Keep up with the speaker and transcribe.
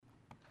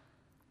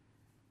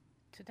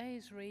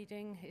Today's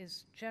reading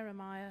is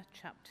Jeremiah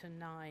chapter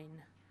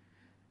 9,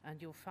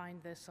 and you'll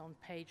find this on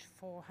page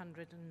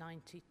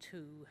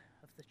 492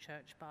 of the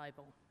Church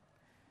Bible.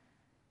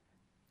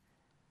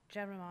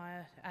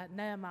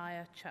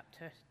 Nehemiah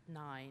chapter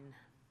 9.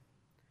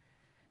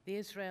 The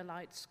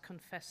Israelites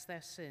confess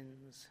their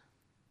sins.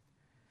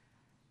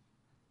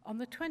 On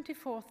the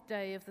 24th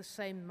day of the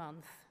same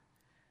month,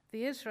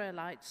 the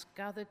Israelites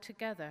gathered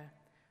together,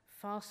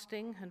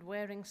 fasting and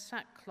wearing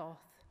sackcloth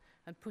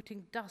and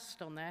putting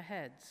dust on their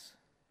heads.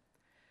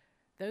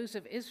 Those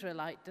of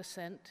Israelite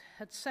descent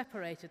had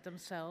separated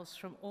themselves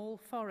from all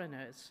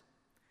foreigners.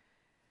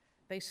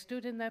 They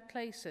stood in their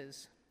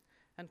places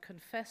and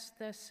confessed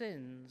their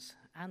sins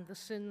and the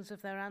sins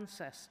of their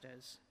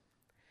ancestors.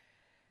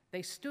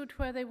 They stood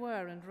where they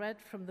were and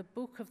read from the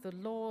book of the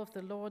law of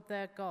the Lord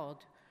their God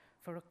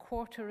for a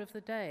quarter of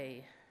the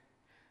day,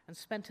 and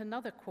spent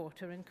another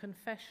quarter in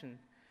confession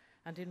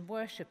and in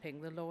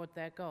worshipping the Lord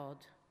their God.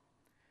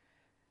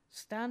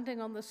 Standing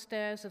on the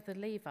stairs of the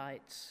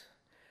Levites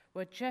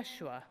were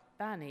Jeshua,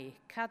 Bani,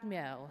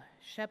 Kadmiel,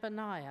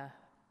 Shebaniah,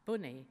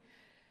 Bunni,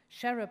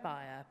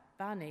 Sherebiah,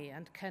 Bani,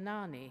 and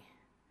Kenani.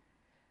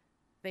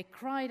 They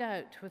cried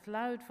out with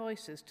loud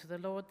voices to the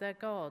Lord their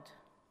God.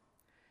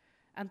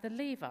 And the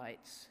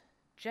Levites,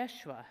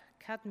 Jeshua,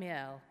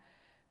 Kadmiel,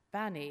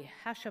 Bani,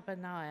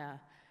 Hashabaniah,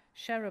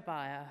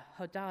 Sherebiah,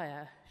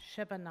 Hodiah,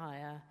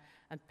 Shebaniah,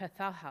 and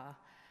Pethahiah,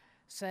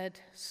 said,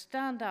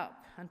 "Stand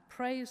up and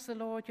praise the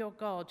Lord your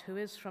God, who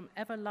is from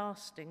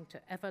everlasting to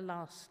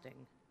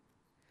everlasting.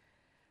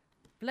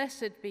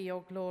 Blessed be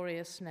your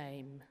glorious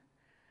name,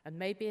 and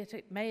may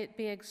it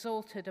be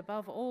exalted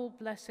above all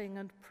blessing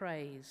and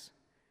praise.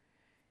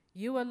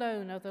 You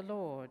alone are the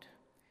Lord.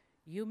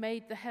 You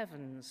made the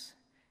heavens,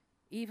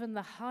 even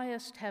the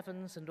highest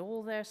heavens and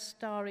all their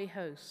starry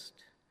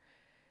host,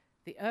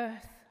 the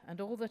earth and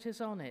all that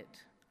is on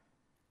it,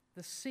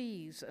 the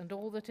seas and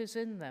all that is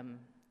in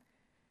them.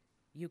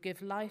 You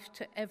give life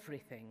to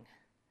everything,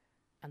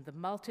 and the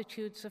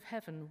multitudes of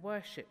heaven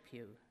worship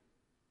you.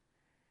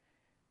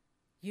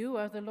 You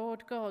are the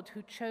Lord God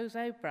who chose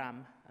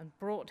Abram and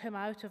brought him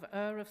out of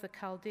Ur of the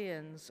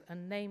Chaldeans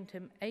and named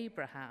him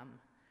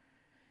Abraham.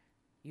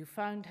 You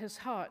found his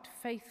heart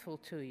faithful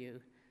to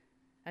you,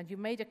 and you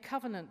made a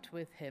covenant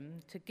with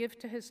him to give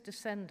to his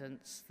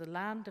descendants the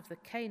land of the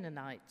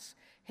Canaanites,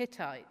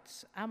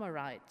 Hittites,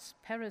 Amorites,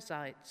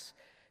 Perizzites,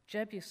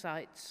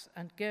 Jebusites,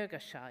 and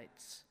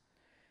Girgashites.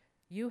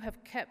 You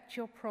have kept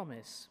your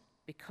promise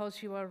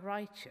because you are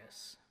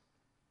righteous.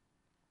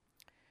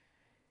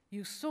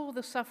 You saw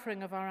the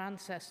suffering of our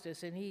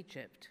ancestors in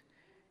Egypt.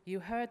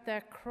 You heard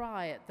their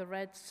cry at the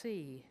Red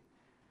Sea.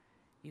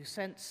 You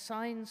sent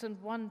signs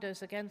and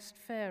wonders against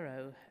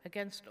Pharaoh,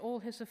 against all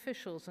his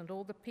officials and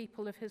all the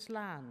people of his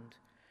land.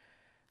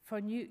 For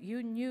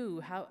you knew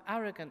how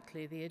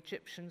arrogantly the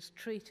Egyptians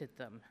treated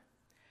them.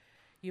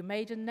 You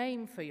made a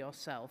name for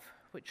yourself,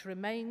 which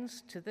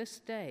remains to this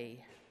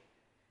day.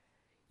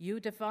 You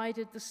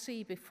divided the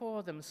sea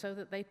before them so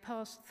that they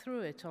passed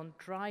through it on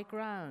dry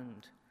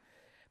ground,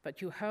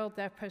 but you hurled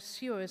their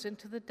pursuers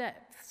into the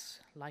depths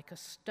like a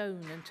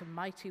stone into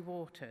mighty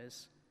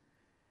waters.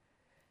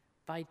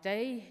 By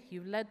day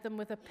you led them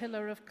with a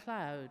pillar of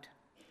cloud,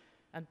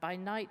 and by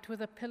night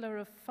with a pillar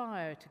of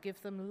fire to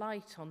give them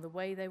light on the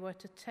way they were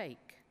to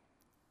take.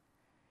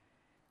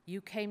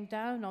 You came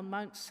down on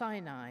Mount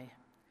Sinai.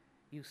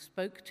 You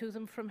spoke to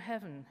them from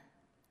heaven.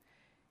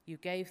 You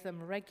gave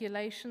them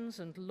regulations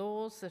and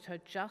laws that are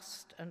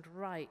just and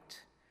right,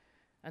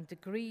 and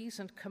decrees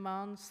and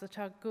commands that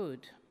are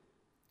good.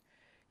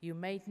 You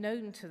made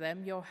known to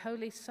them your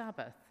holy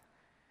Sabbath,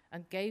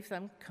 and gave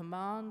them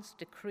commands,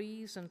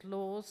 decrees, and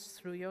laws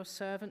through your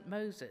servant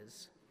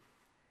Moses.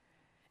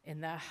 In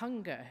their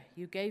hunger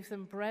you gave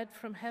them bread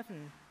from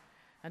heaven,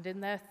 and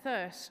in their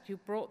thirst you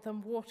brought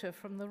them water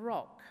from the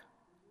rock.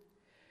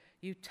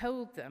 You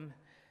told them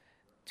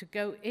to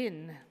go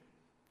in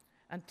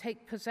and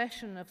take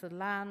possession of the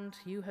land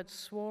you had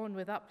sworn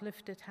with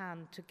uplifted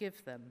hand to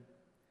give them.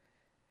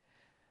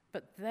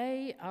 But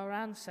they, our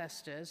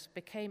ancestors,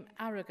 became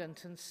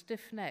arrogant and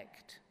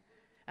stiff-necked,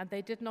 and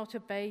they did not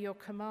obey your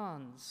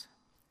commands.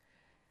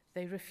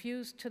 They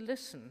refused to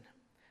listen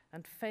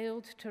and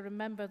failed to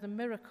remember the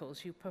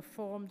miracles you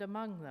performed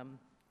among them.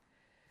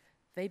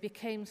 They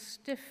became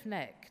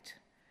stiff-necked,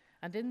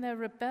 and in their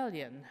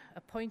rebellion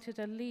appointed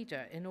a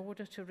leader in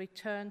order to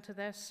return to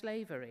their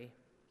slavery.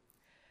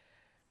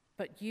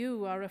 But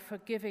you are a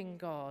forgiving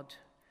God,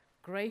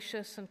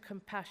 gracious and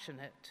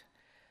compassionate,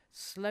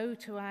 slow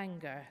to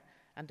anger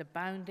and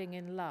abounding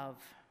in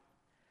love.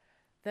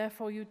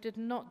 Therefore you did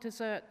not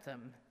desert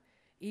them,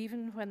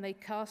 even when they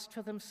cast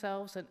for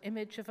themselves an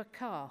image of a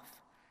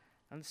calf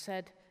and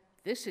said,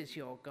 "This is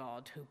your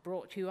God who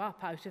brought you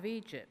up out of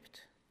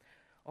Egypt,"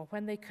 or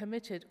when they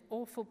committed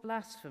awful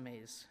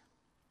blasphemies.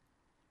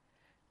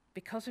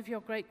 Because of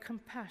your great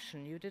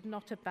compassion, you did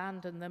not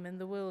abandon them in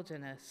the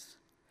wilderness.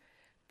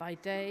 By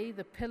day,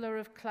 the pillar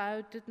of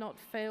cloud did not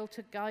fail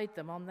to guide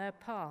them on their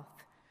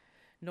path,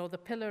 nor the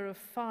pillar of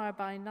fire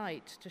by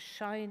night to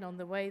shine on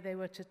the way they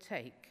were to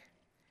take.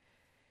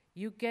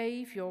 You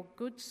gave your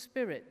good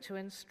Spirit to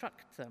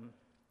instruct them.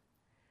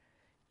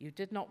 You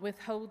did not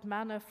withhold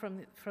manna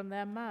from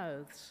their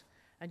mouths,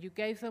 and you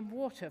gave them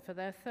water for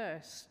their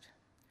thirst.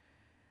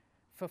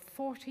 For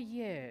 40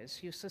 years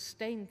you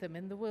sustained them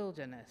in the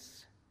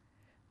wilderness.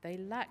 They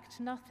lacked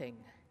nothing.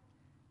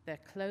 Their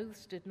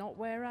clothes did not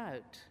wear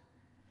out,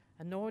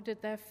 and nor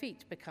did their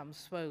feet become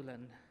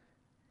swollen.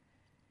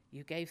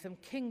 You gave them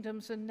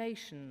kingdoms and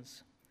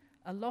nations,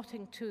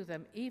 allotting to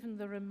them even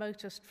the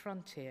remotest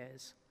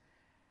frontiers.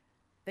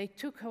 They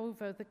took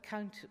over the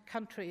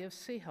country of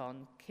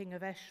Sihon, king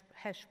of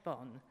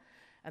Heshbon,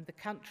 and the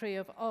country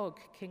of Og,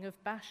 king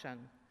of Bashan.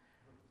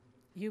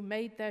 You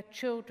made their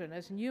children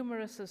as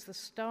numerous as the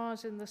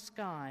stars in the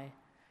sky,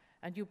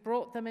 and you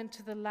brought them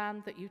into the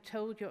land that you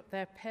told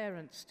their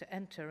parents to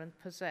enter and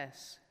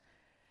possess.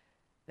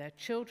 Their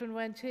children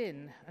went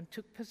in and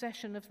took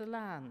possession of the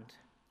land.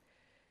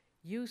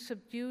 You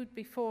subdued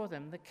before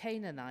them the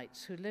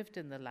Canaanites who lived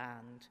in the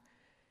land.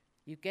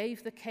 You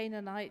gave the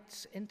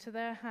Canaanites into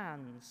their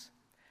hands,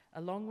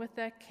 along with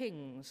their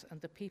kings and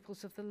the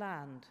peoples of the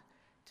land,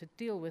 to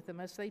deal with them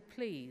as they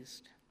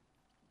pleased.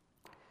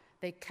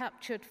 They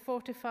captured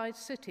fortified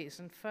cities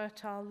and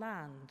fertile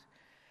land.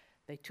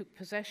 They took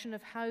possession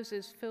of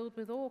houses filled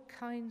with all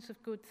kinds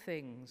of good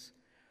things,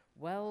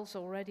 wells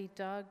already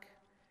dug,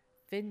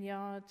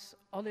 vineyards,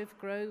 olive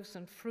groves,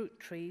 and fruit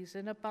trees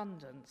in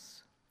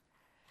abundance.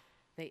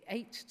 They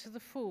ate to the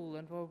full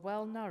and were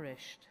well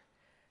nourished.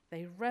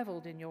 They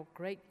reveled in your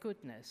great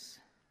goodness.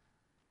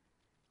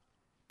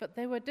 But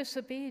they were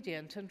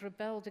disobedient and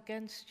rebelled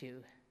against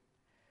you.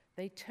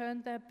 They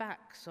turned their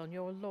backs on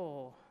your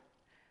law.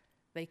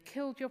 They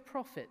killed your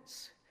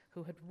prophets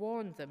who had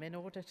warned them in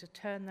order to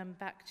turn them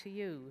back to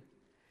you.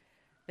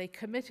 They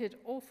committed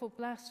awful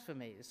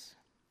blasphemies.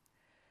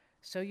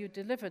 So you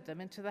delivered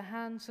them into the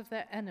hands of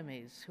their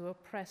enemies who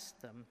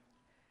oppressed them.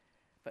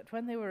 But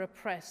when they were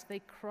oppressed, they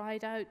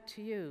cried out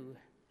to you.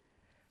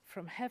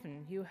 From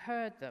heaven you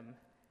heard them,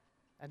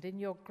 and in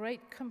your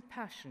great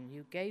compassion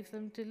you gave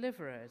them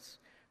deliverers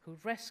who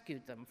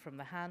rescued them from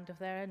the hand of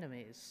their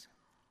enemies.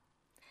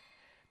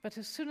 But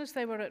as soon as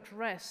they were at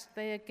rest,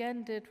 they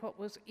again did what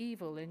was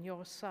evil in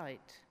your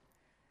sight.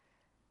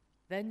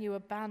 Then you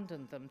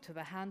abandoned them to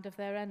the hand of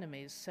their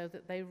enemies so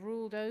that they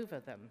ruled over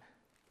them.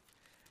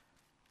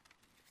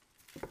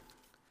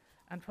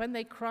 And when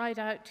they cried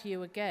out to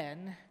you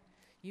again,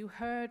 you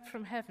heard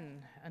from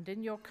heaven, and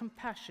in your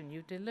compassion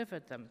you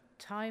delivered them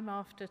time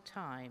after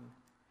time.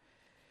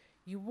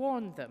 You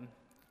warned them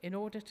in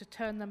order to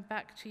turn them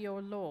back to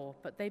your law,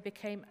 but they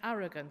became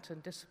arrogant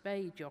and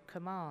disobeyed your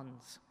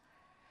commands.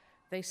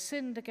 They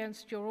sinned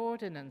against your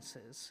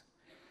ordinances,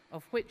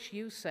 of which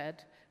you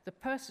said, the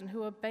person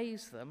who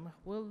obeys them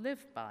will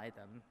live by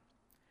them.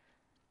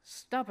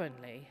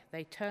 Stubbornly,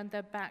 they turned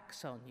their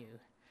backs on you,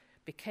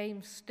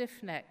 became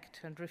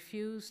stiff-necked, and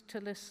refused to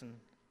listen.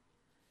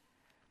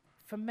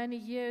 For many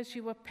years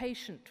you were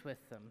patient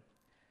with them.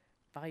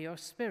 By your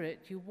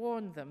Spirit you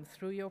warned them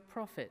through your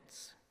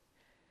prophets.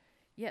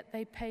 Yet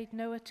they paid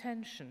no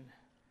attention,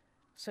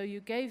 so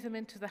you gave them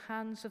into the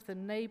hands of the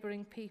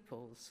neighboring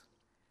peoples.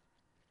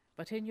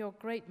 But in your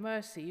great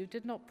mercy you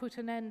did not put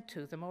an end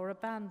to them or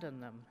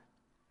abandon them,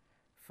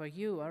 for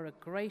you are a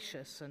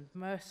gracious and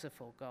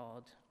merciful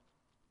God.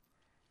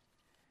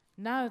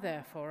 Now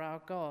therefore,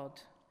 our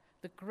God,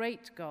 the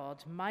great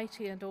God,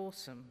 mighty and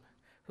awesome,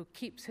 who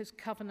keeps his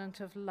covenant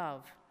of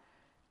love,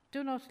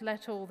 do not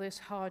let all this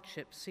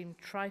hardship seem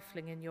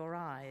trifling in your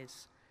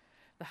eyes,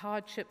 the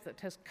hardship that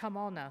has come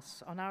on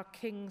us, on our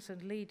kings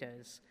and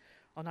leaders,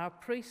 on our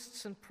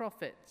priests and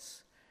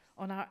prophets,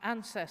 on our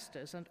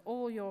ancestors and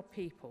all your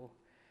people,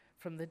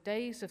 from the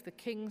days of the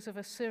kings of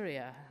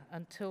Assyria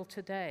until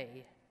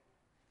today.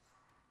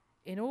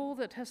 In all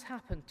that has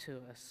happened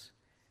to us,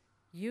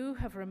 you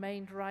have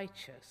remained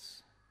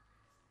righteous.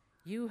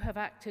 You have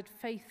acted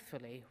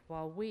faithfully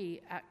while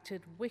we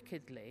acted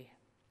wickedly.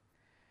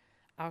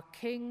 Our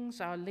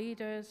kings, our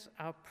leaders,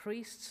 our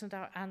priests, and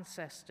our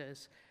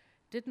ancestors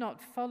did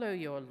not follow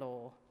your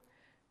law.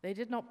 They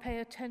did not pay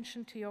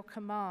attention to your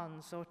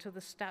commands or to the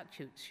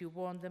statutes you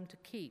warned them to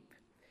keep.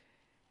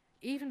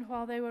 Even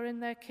while they were in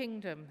their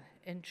kingdom,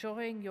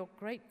 enjoying your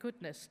great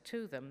goodness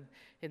to them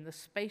in the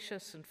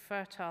spacious and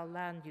fertile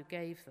land you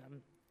gave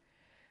them,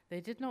 they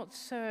did not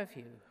serve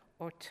you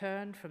or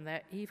turn from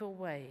their evil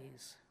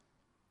ways.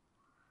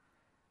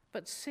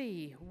 But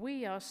see,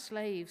 we are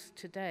slaves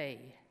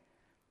today,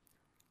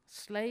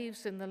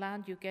 slaves in the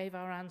land you gave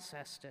our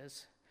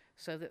ancestors,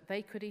 so that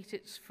they could eat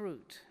its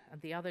fruit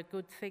and the other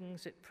good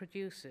things it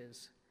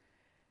produces.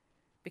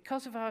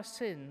 Because of our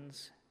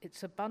sins,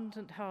 its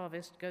abundant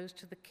harvest goes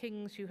to the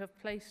kings you have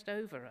placed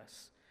over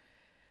us.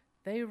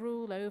 They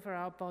rule over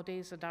our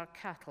bodies and our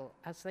cattle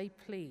as they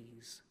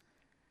please.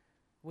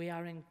 We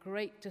are in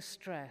great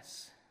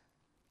distress.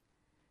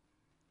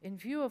 In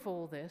view of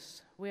all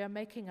this, we are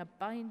making a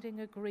binding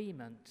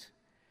agreement,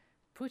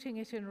 putting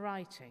it in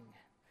writing,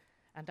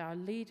 and our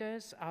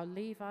leaders, our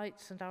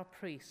Levites, and our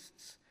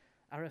priests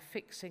are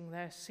affixing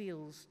their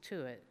seals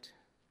to it.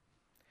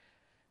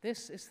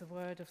 This is the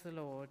word of the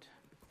Lord.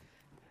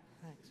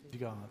 Thanks. To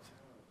God.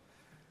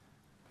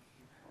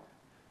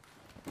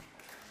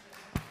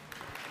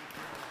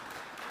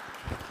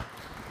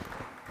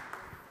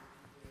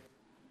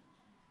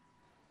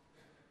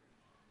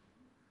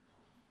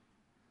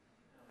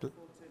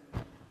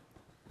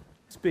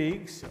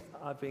 Speaks,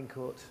 I've been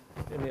caught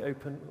in the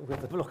open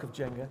with the block of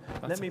Jenga.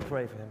 Let me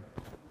pray for him.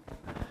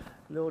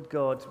 Lord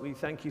God, we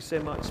thank you so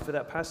much for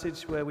that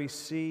passage where we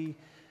see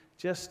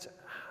just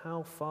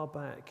how far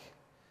back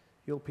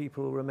your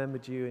people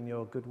remembered you and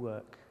your good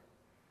work.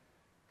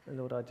 And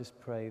Lord, I just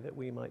pray that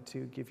we might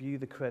too give you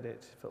the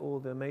credit for all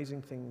the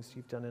amazing things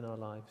you've done in our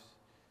lives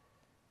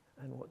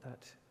and what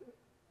that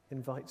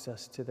invites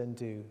us to then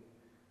do.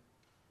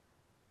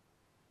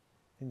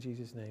 In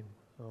Jesus' name,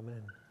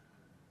 amen.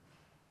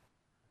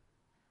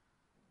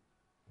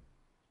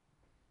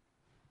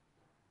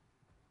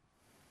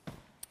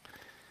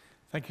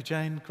 Thank you,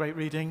 Jane. Great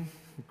reading.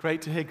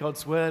 Great to hear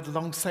God's word.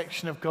 Long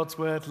section of God's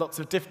word. Lots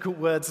of difficult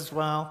words as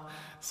well.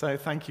 So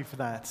thank you for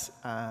that.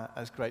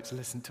 It's great to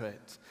listen to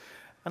it.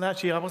 And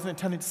actually, I wasn't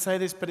intending to say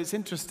this, but it's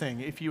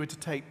interesting. If you were to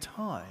take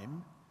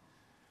time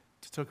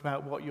to talk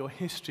about what your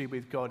history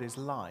with God is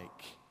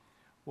like,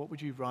 what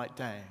would you write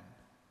down?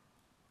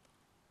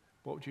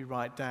 What would you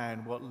write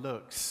down?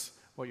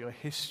 What your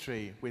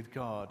history with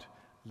God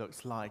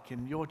looks like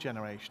in your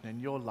generation, in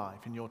your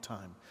life, in your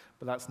time.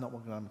 But that's not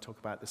what I'm going to talk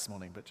about this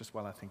morning, but just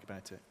while I think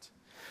about it.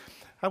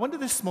 I wonder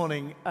this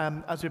morning,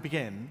 as we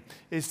begin,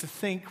 is to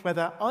think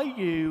whether are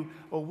you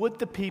or would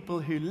the people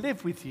who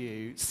live with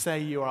you say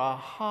you are a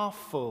half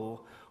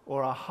full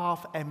or a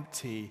half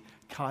empty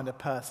kind of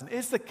person?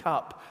 Is the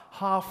cup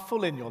half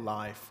full in your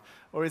life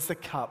or is the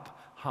cup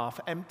half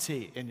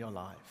empty in your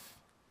life?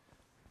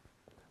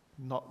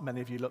 Not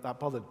many of you look that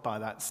bothered by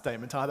that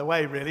statement either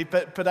way, really.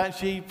 But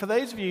actually, for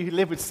those of you who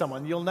live with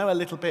someone, you'll know a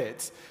little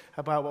bit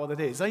about what it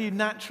is. Are you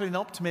naturally an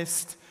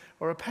optimist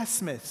or a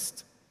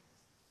pessimist?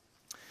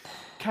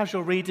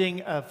 Casual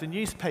reading of the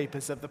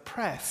newspapers, of the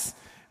press,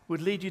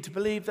 would lead you to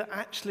believe that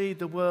actually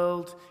the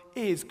world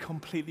is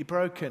completely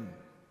broken,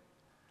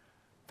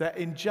 that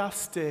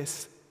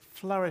injustice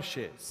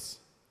flourishes,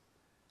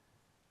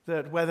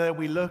 that whether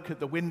we look at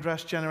the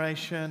Windrush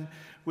generation,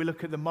 we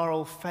look at the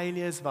moral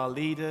failures of our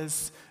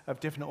leaders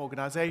of different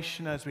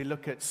organizations, as we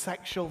look at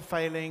sexual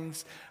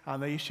failings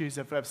and the issues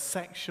of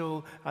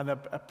sexual and the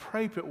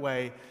appropriate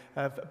way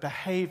of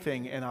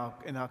behaving in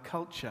our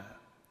culture.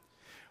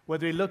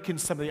 Whether we look in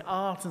some of the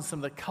art and some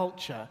of the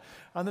culture,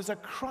 and there's a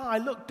cry,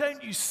 look,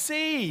 don't you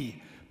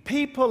see?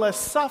 People are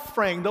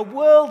suffering. The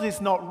world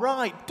is not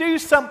right. Do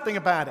something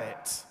about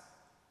it.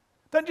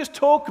 Don't just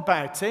talk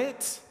about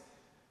it.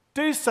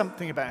 Do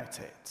something about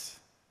it.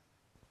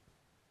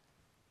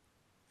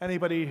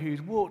 Anybody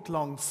who's walked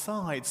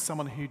alongside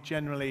someone who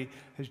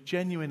has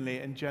genuinely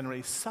and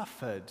generally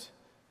suffered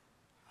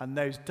and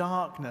knows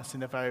darkness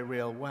in a very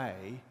real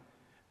way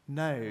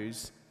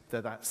knows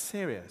that that's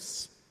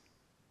serious.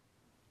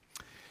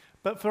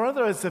 But for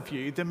others of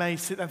you, they may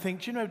sit and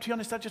think, to be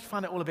honest, I just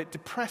find it all a bit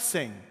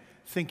depressing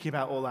thinking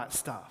about all that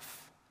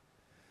stuff.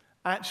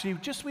 Actually,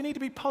 we need to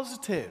be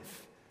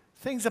positive.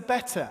 Things are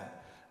better.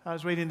 I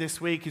was reading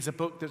this week is a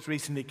book that's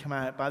recently come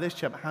out by this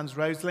chap, Hans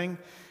Rosling.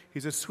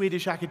 He's a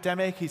Swedish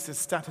academic, he's a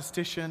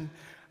statistician,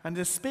 and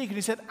a speaker. He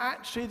said,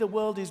 actually, the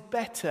world is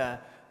better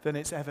than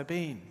it's ever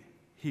been,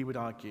 he would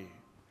argue.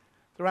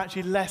 There are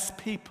actually less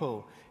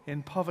people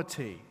in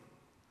poverty.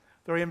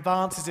 There are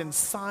advances in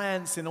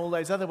science in all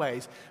those other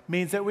ways,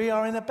 means that we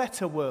are in a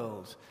better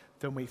world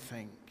than we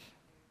think.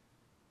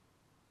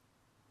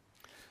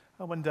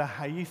 I wonder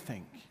how you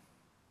think.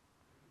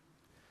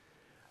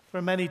 There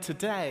are many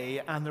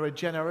today, and there are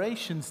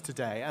generations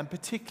today, and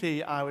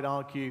particularly, I would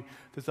argue,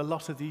 there's a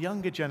lot of the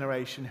younger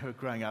generation who are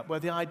growing up, where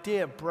the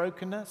idea of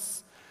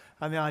brokenness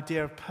and the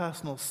idea of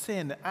personal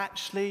sin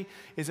actually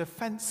is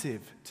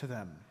offensive to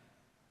them.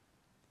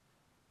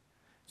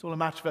 It's all a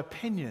matter of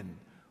opinion,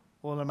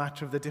 all a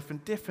matter of the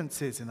different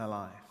differences in a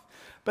life.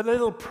 But a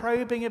little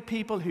probing of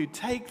people who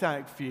take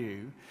that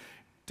view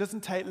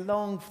doesn't take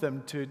long for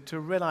them to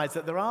realize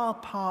that there are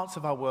parts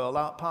of our world,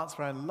 parts of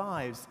our own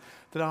lives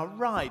that are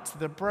right,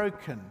 that are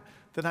broken,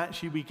 that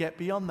actually we get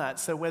beyond that.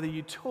 So whether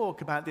you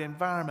talk about the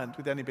environment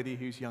with anybody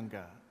who's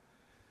younger,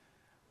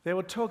 they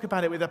will talk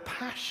about it with a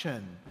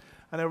passion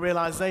and a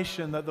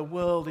realization that the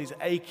world is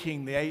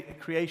aching, the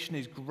creation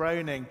is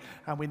groaning,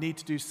 and we need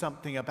to do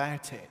something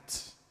about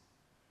it.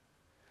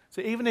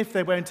 So even if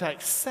they won't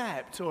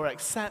accept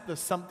there's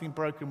something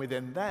broken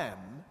within them,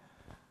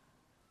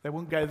 they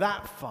won't go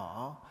that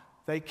far.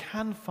 They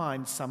can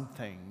find some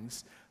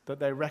things that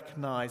they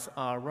recognize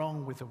are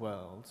wrong with the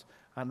world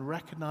and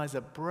recognize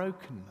that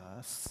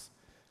brokenness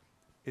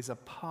is a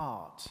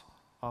part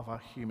of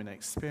our human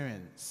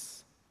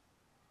experience.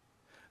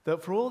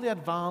 That for all the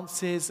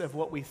advances of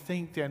what we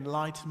think the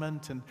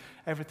Enlightenment and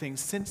everything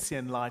since the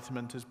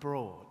Enlightenment has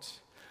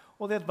brought,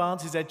 all the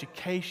advances in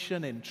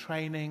education, in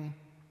training,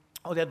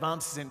 all the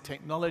advances in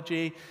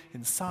technology,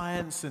 in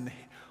science, and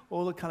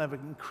all the kind of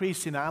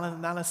increase in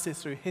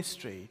analysis through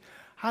history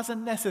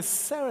hasn't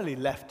necessarily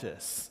left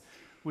us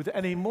with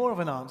any more of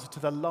an answer to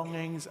the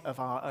longings of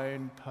our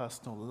own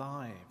personal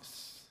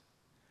lives.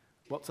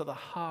 What's at the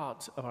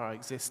heart of our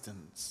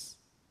existence?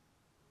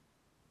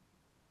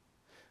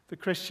 The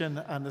Christian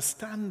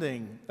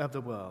understanding of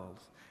the world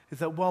is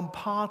that one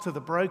part of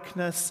the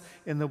brokenness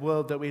in the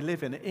world that we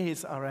live in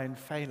is our own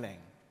failing.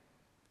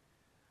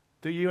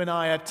 That you and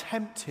I are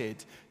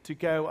tempted to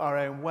go our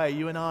own way.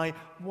 You and I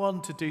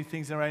want to do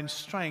things in our own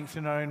strength,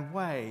 in our own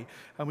way,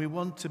 and we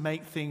want to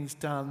make things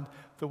done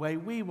the way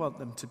we want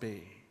them to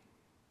be.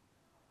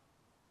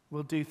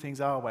 We'll do things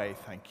our way,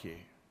 thank you.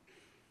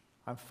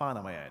 I'm fine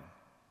on my own.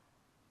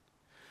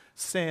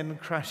 Sin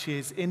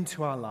crashes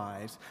into our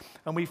lives,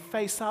 and we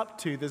face up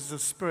to there's a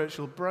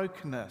spiritual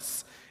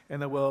brokenness in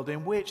the world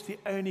in which the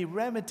only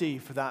remedy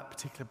for that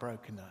particular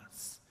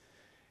brokenness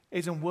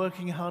isn't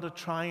working harder,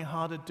 trying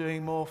harder,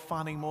 doing more,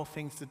 finding more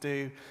things to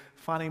do,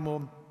 finding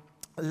more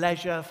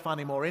leisure,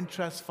 finding more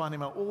interest,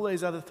 finding more all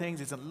those other things,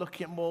 isn't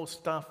looking at more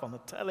stuff on the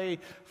telly,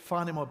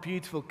 finding more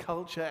beautiful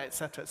culture,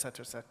 etc.,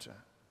 etc., etc.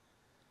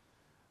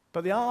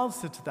 But the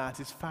answer to that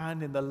is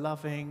found in the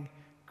loving,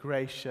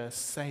 gracious,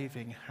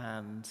 saving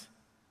hand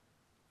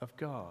of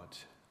God.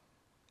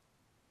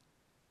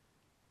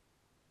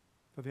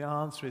 But the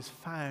answer is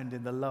found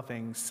in the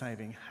loving,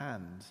 saving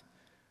hand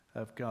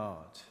of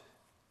God.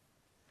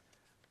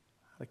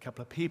 A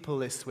couple of people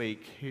this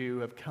week who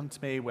have come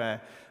to me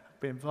where I've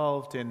been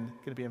going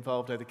to be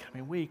involved over the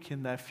coming week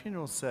in their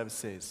funeral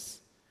services.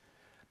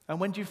 And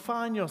when you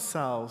find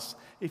yourselves,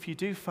 if you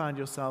do find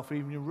yourself, or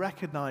even you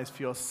recognize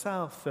for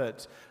yourself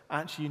that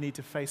actually you need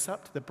to face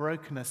up to the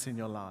brokenness in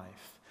your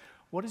life,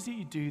 what is it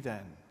you do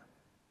then?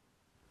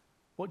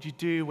 What do you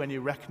do when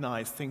you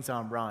recognize things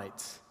aren't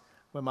right,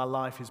 when my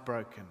life is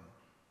broken?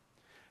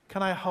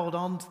 Can I hold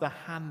on to the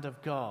hand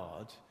of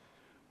God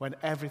when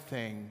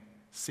everything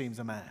seems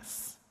a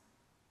mess?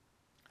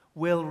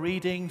 Will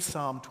reading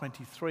Psalm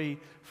 23,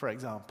 for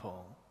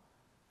example,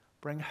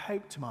 bring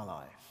hope to my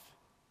life?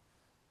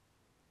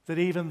 That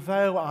even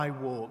though I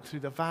walk through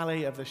the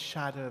valley of the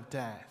shadow of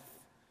death,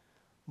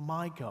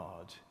 my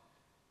God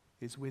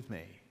is with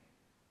me.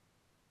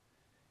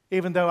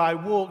 Even though I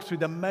walk through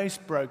the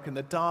most broken,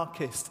 the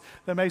darkest,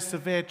 the most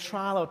severe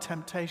trial or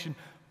temptation,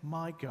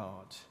 my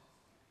God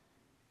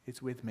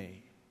is with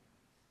me.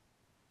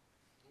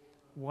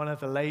 One of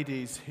the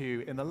ladies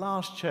who, in the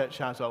last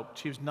church I was at,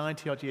 she was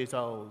 90-odd years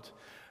old,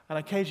 and I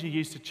occasionally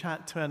used to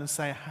chat to her and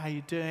say, how are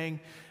you doing?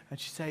 And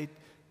she'd say,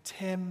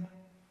 Tim,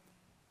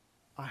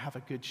 I have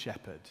a good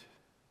shepherd,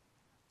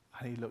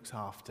 and he looks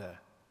after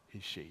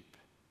his sheep.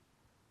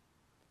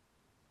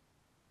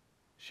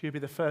 She would be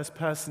the first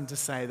person to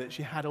say that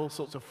she had all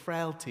sorts of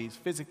frailties,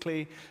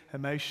 physically,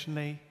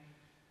 emotionally,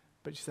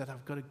 but she said,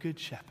 I've got a good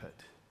shepherd,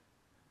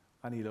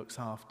 and he looks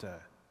after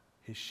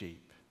his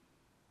sheep.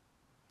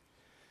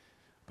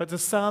 But to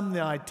some,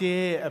 the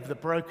idea of the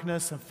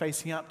brokenness and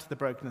facing up to the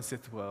brokenness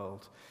of the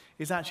world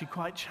is actually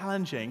quite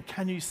challenging.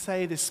 Can you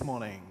say this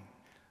morning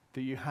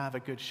that you have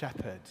a good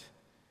shepherd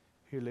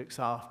who looks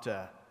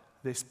after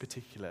this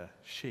particular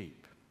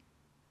sheep?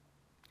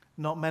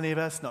 Not many of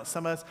us, not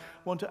some of us,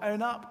 want to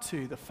own up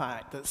to the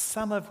fact that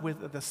some of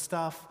the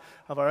stuff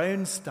of our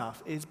own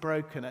stuff is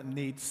broken and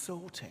needs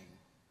sorting.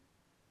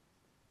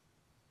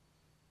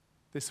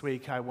 This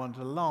week I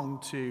wandered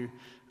along to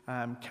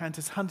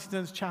Countess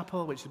Huntingdon's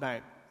chapel, which is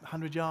about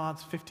 100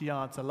 yards, 50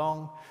 yards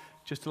along,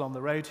 just along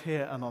the road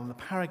here and on the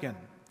Paragon.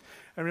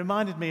 It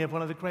reminded me of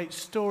one of the great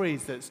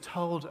stories that's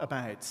told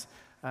about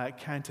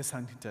Countess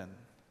Huntingdon.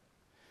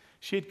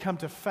 She had come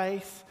to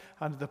faith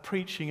under the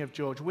preaching of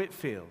George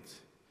Whitefield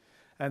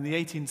in the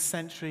 18th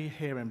century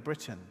here in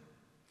Britain.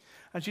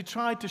 And she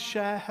tried to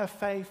share her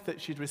faith that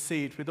she'd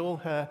received with all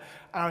her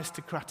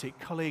aristocratic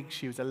colleagues.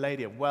 She was a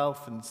lady of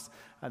wealth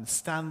and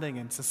standing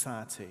in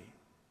society.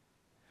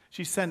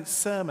 She sent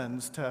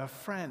sermons to her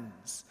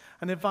friends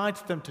and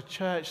invited them to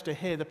church to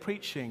hear the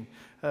preaching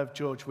of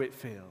George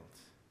Whitefield.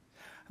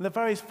 And the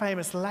very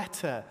famous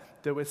letter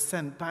that was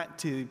sent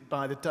back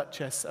by the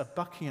Duchess of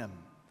Buckingham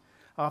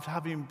after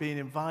having been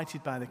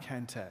invited by the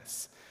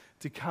Countess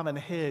to come and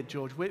hear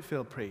George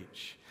Whitefield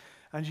preach.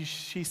 And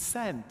she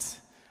sent,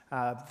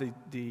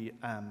 the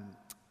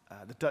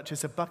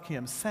Duchess of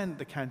Buckingham sent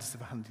the Countess of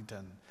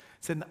Huntingdon,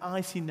 sent an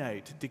icy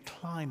note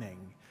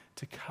declining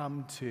to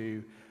come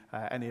to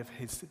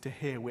to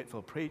hear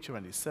Whitefield preach or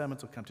any of his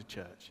sermons or come to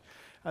church.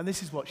 And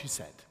this is what she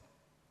said.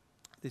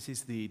 This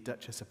is the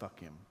Duchess of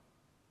Buckingham.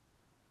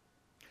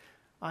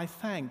 I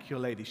thank your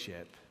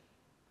ladyship,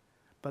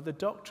 but the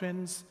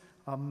doctrines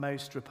are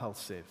most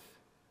repulsive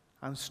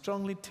and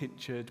strongly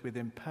tinctured with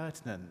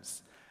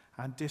impertinence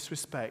and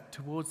disrespect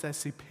towards their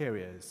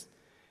superiors,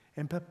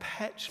 in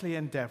perpetually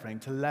endeavoring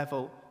to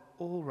level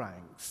all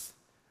ranks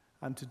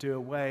and to do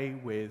away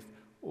with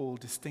all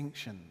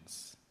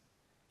distinctions.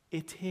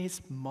 It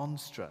is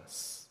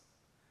monstrous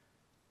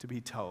to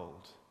be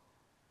told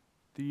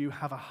that you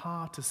have a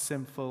heart as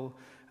sinful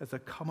as the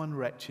common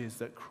wretches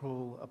that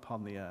crawl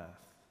upon the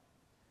earth.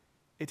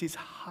 It is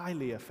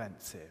highly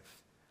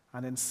offensive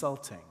and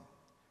insulting.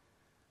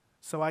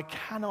 So I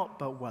cannot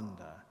but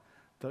wonder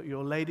that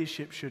your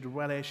ladyship should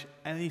relish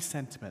any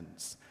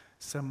sentiments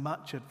so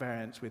much at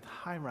variance with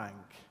high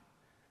rank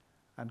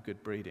and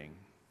good breeding.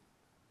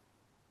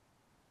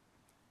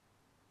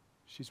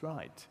 She's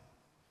right.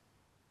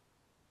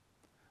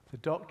 The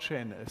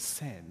doctrine of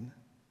sin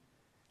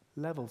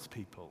levels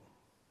people.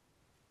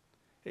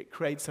 It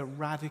creates a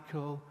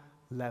radical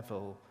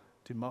level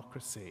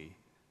democracy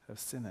of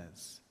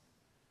sinners.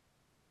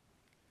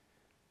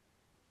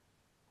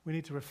 We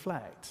need to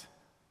reflect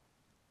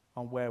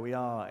on where we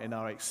are in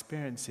our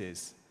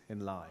experiences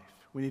in life.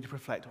 We need to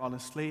reflect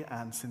honestly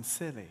and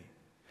sincerely.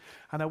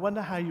 And I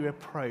wonder how you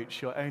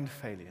approach your own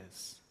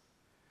failures.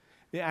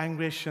 The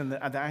anguish and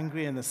the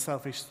angry and the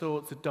selfish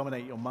thoughts that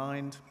dominate your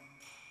mind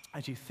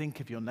as you think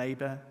of your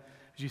neighbor,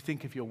 as you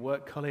think of your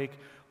work colleague,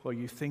 or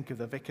you think of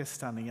the vicar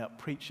standing up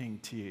preaching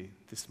to you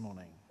this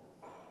morning.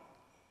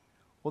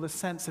 Or the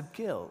sense of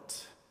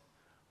guilt,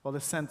 or the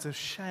sense of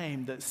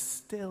shame that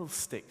still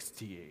sticks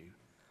to you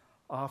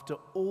after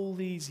all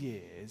these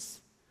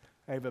years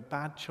over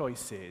bad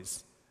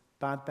choices,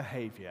 bad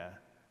behavior,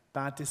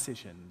 bad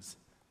decisions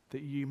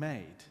that you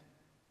made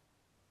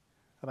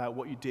about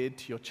what you did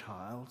to your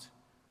child,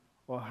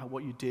 or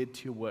what you did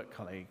to your work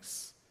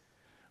colleagues,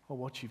 or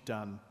what you've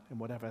done in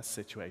whatever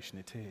situation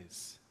it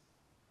is.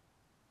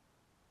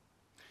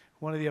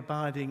 One of the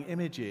abiding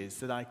images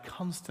that I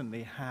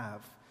constantly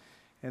have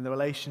in the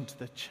relation to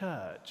the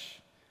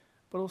church,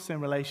 but also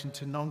in relation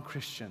to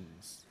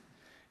non-Christians,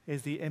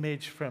 is the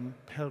image from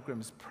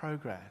Pilgrim's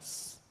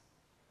Progress.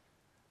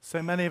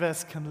 So many of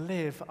us can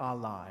live our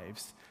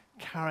lives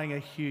carrying a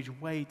huge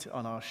weight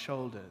on our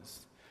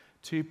shoulders,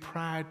 too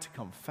proud to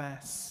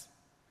confess,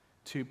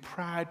 too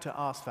proud to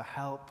ask for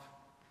help,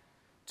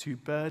 too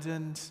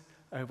burdened,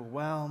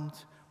 overwhelmed,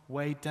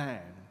 weighed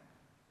down,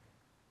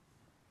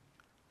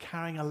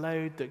 carrying a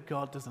load that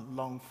God doesn't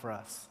long for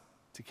us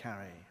to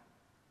carry.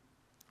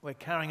 We're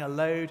carrying a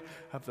load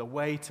of the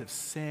weight of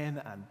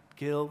sin and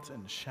guilt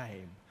and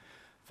shame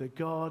that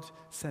God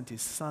sent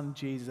his son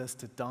Jesus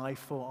to die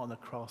for on the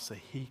cross so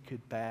he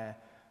could bear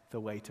the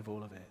weight of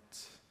all of it.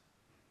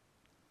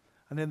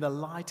 And in the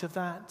light of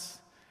that,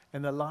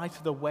 in the light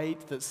of the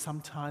weight that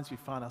sometimes we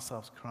find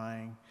ourselves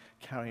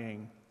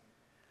carrying,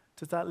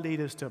 does that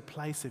lead us to a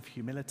place of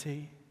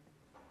humility,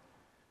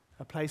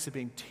 a place of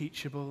being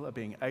teachable, of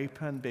being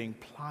open, being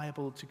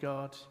pliable to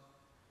God,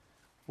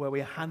 where we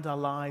hand our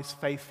lives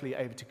faithfully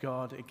over to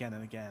God again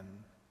and again?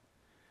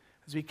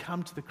 As we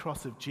come to the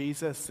cross of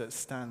Jesus that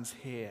stands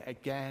here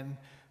again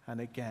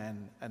and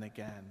again and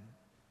again,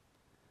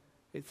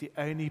 it's the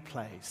only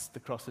place, the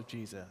cross of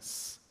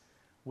Jesus,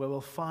 where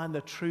we'll find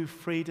the true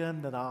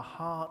freedom that our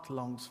heart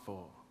longs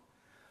for,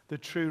 the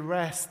true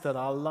rest that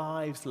our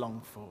lives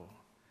long for,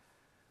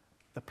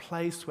 the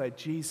place where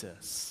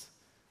Jesus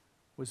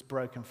was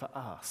broken for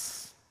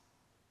us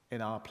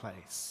in our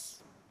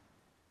place.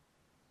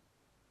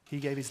 He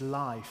gave his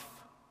life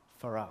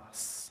for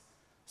us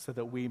so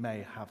that we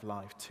may have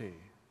life too.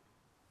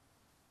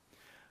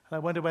 And I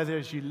wonder whether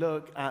as you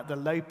look at the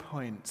low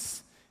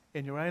points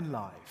in your own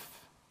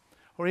life,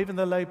 or even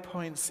the low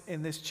points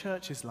in this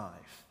church's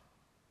life,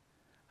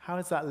 how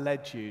has that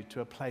led you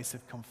to a place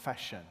of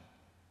confession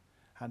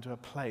and to a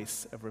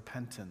place of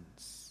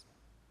repentance?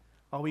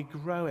 Are we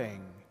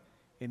growing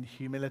in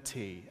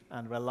humility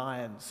and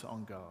reliance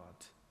on God?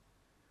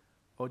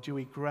 Or do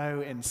we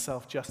grow in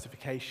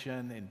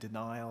self-justification, in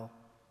denial?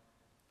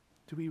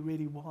 Do we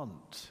really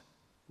want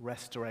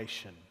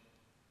restoration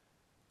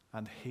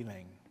and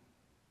healing?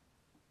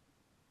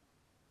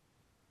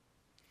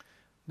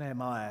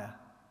 Nehemiah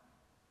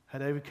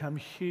had overcome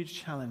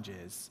huge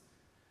challenges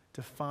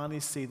to finally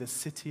see the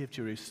city of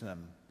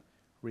Jerusalem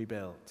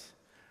rebuilt.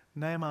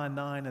 Nehemiah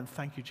 9, and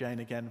thank you, Jane,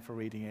 again for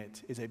reading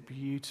it, is a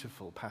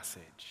beautiful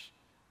passage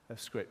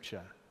of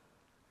Scripture,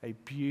 a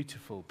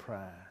beautiful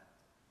prayer.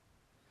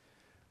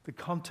 The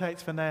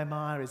context for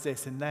Nehemiah is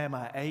this. In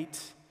Nehemiah 8,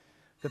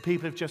 the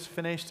people have just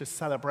finished a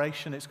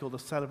celebration. It's called the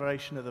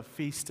celebration of the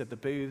Feast of the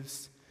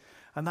Booths.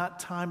 And that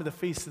time of the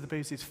Feast of the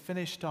Booths is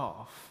finished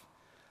off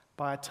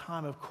by a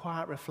time of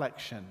quiet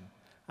reflection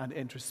and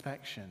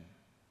introspection.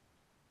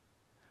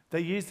 They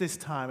use this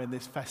time in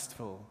this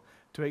festival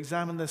to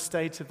examine the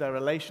state of their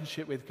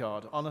relationship with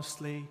God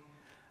honestly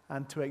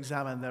and to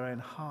examine their own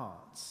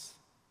hearts.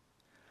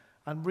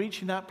 And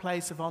reaching that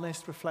place of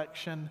honest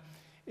reflection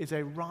is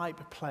a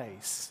ripe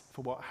place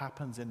for what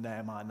happens in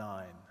Nehemiah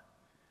 9,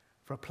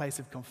 for a place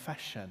of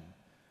confession,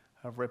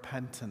 of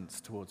repentance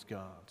towards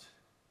God.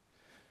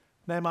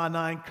 Nehemiah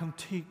 9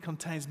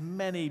 contains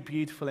many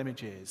beautiful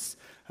images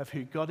of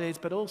who God is,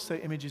 but also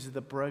images of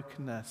the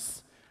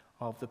brokenness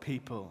of the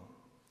people.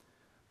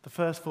 The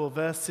first 4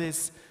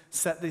 verses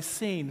set this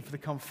scene for the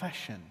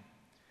confession.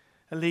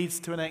 It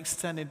leads to an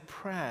extended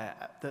prayer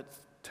that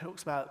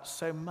talks about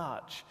so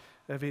much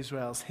of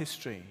Israel's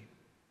history.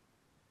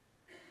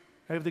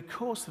 Over the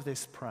course of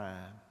this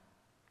prayer,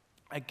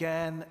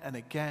 again and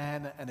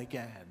again and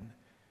again,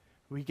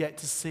 we get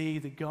to see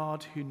the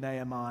God who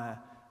Nehemiah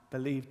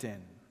believed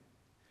in.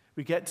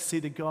 We get to see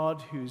the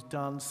God who's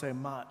done so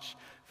much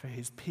for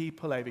his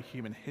people over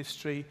human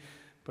history,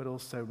 but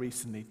also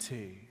recently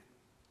too.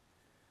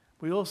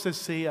 we also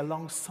see,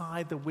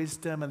 alongside the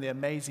wisdom and the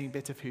amazing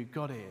bit of who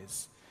God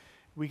is,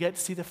 we get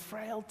to see the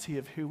frailty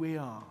of who we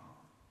are,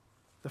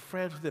 the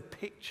frailty of the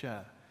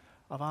picture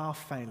of our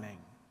failing,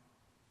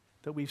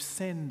 that we've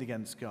sinned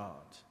against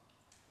God.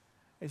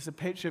 It's a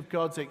picture of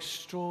God's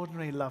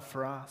extraordinary love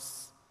for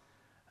us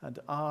and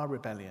our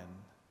rebellion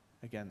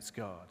against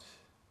God.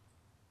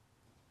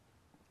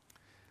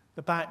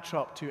 The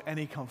backdrop to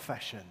any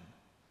confession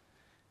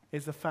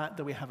is the fact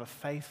that we have a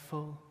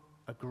faithful,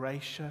 a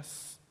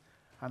gracious,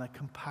 and a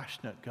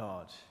compassionate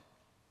God.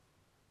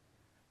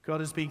 God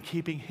has been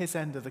keeping his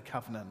end of the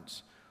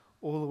covenant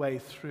all the way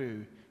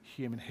through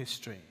human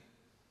history.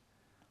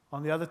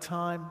 On the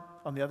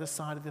other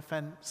side of the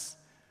fence,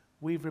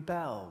 we've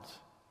rebelled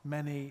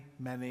many,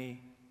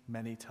 many,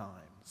 many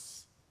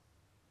times.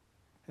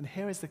 And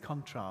here is the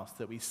contrast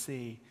that we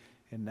see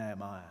in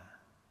Nehemiah.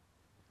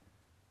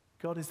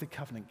 God is the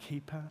covenant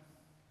keeper.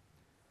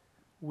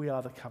 We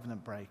are the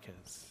covenant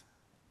breakers.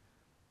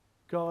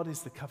 God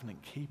is the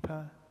covenant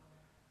keeper.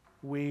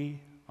 We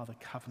are the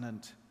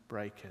covenant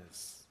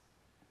breakers.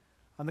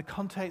 And the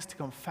context to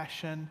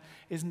confession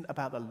isn't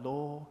about the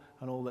law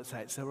and all that's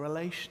there. It's a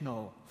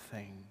relational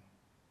thing.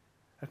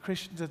 A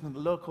Christian doesn't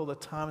look all the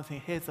time and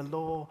think, here's the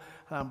law,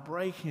 and I'm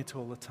breaking it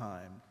all the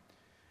time.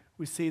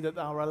 We see that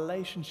our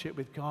relationship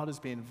with God has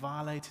been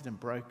violated and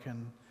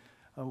broken,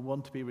 and we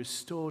want to be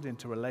restored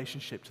into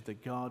relationship to the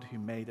God who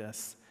made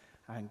us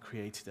and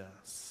created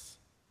us.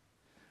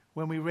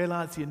 When we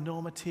realize the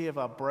enormity of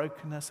our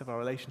brokenness of our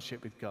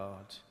relationship with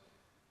God,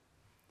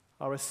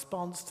 our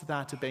response to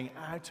that of being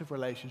out of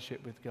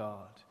relationship with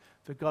God,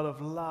 the God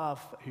of love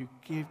who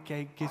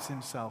gives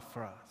himself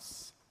for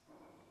us,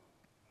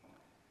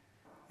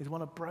 is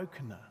one of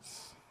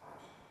brokenness.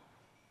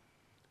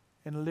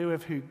 In lieu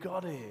of who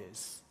God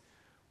is,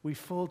 we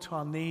fall to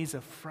our knees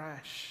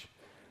afresh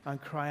and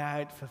cry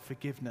out for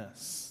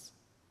forgiveness,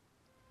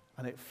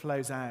 and it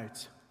flows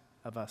out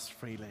of us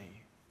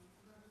freely.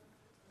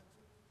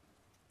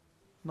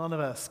 None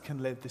of us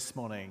can live this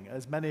morning.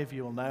 As many of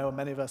you will know, and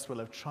many of us will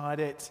have tried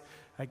it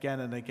again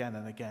and again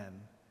and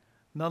again.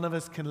 None of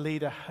us can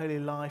lead a holy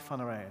life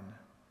on our own.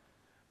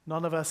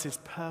 None of us is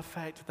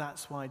perfect.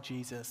 That's why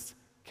Jesus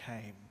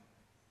came.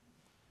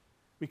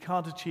 We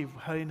can't achieve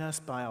holiness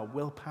by our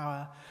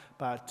willpower,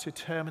 by our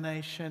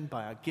determination,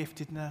 by our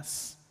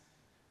giftedness.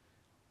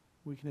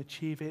 We can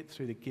achieve it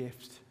through the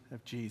gift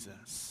of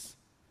Jesus,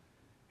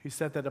 who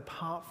said that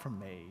apart from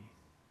me,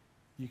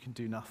 you can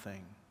do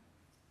nothing.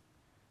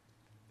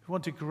 If we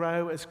want to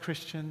grow as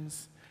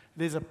Christians,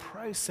 there's a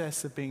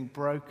process of being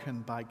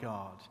broken by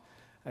God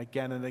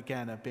again and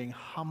again, of being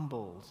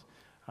humbled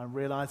and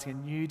realizing a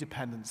new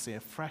dependency, a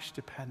fresh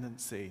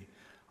dependency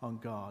on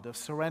God, of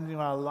surrendering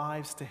our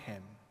lives to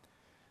him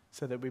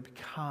so that we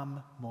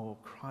become more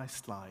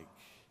Christ-like.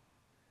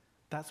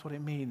 That's what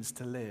it means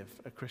to live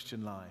a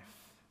Christian life.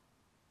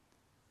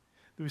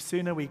 The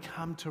sooner we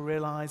come to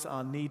realize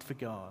our need for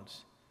God,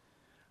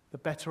 the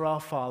better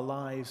off our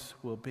lives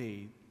will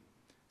be.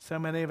 So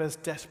many of us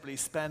desperately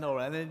spend our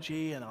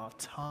energy and our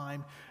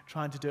time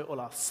trying to do it all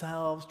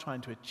ourselves,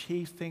 trying to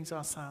achieve things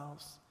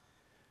ourselves.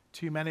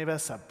 Too many of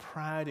us are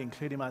proud,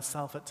 including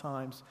myself at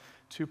times,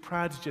 too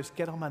proud to just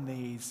get on my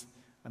knees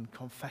and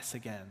confess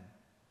again.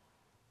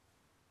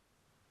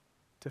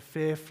 To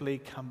fearfully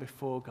come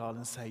before God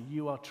and say,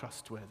 you are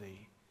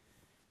trustworthy,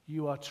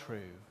 you are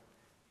true,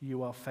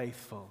 you are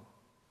faithful,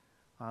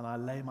 and I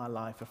lay my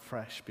life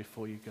afresh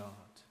before you, God.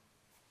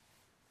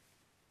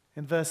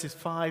 In verses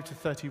 5 to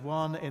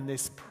 31 in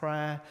this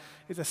prayer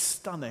is a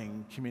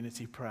stunning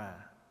community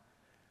prayer.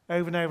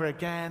 Over and over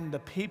again, the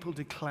people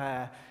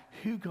declare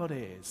who God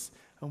is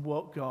and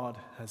what God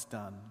has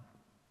done.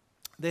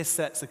 This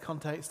sets the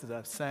context, as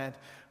I've said,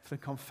 for the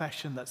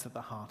confession that's at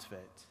the heart of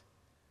it.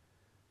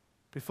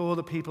 Before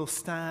the people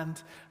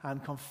stand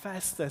and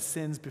confess their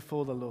sins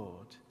before the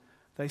Lord,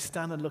 they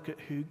stand and look at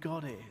who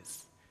God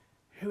is.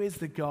 Who is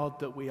the God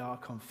that we are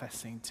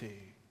confessing to?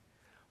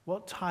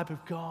 What type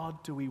of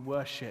God do we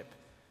worship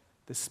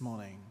this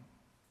morning?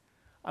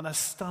 And a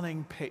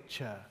stunning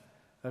picture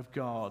of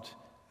God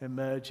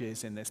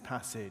emerges in this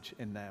passage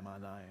in Nehemiah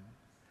 9.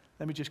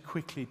 Let me just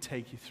quickly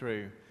take you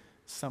through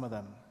some of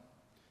them.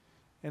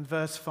 In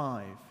verse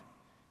 5,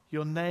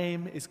 your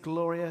name is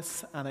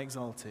glorious and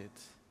exalted.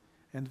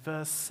 In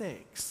verse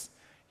 6,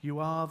 you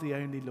are the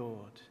only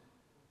Lord.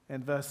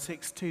 In verse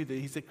 6 that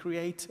he's the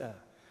creator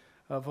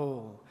of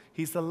all.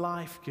 He's the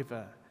life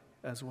giver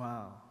as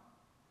well.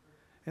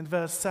 In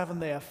verse 7,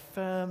 they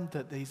affirm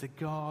that he's a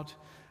God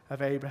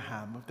of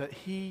Abraham, that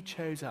he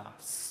chose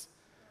us,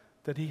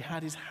 that he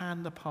had his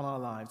hand upon our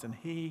lives, and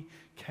he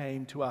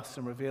came to us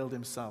and revealed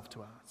himself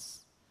to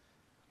us.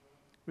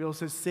 We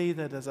also see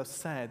that, as I've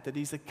said, that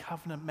he's a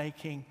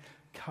covenant-making,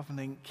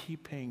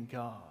 covenant-keeping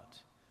God.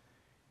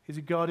 He's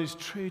a God who's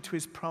true to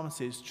his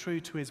promises, true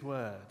to his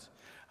word,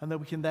 and that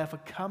we can therefore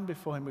come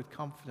before him with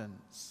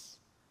confidence.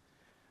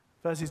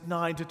 Verses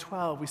 9 to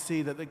 12, we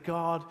see that the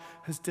God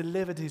has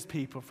delivered his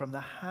people from the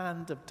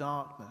hand of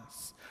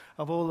darkness,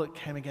 of all that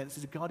came against us.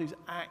 He's a God who's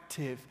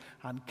active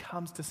and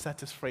comes to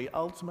set us free,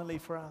 ultimately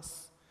for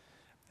us.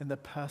 in the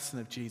person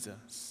of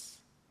Jesus.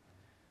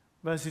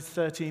 Verses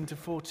 13 to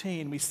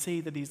 14, we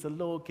see that he's the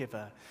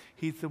lawgiver.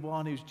 He's the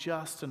one who's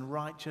just and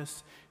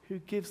righteous, who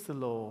gives the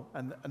law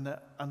and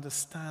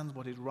understands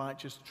what is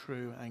righteous,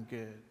 true, and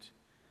good.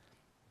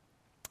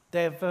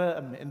 They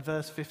affirm in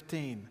verse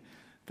 15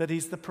 that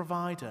he's the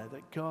provider,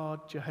 that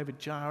God, Jehovah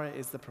Jireh,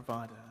 is the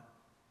provider.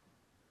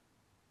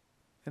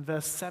 In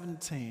verse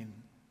 17,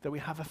 that we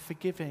have a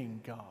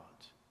forgiving God.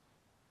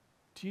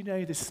 Do you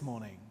know this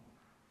morning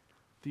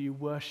that you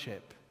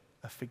worship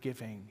a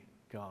forgiving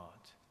God?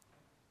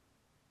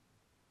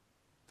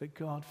 That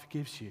God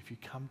forgives you if you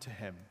come to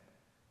him.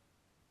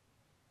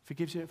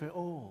 Forgives you for it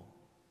all.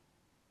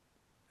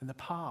 In the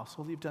past,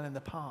 all that you've done in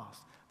the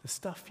past, the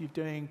stuff you're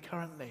doing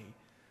currently,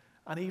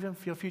 and even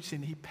for your future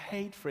sin, he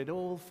paid for it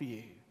all for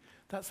you.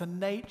 That's the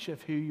nature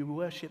of who you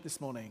worship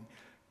this morning.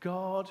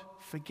 God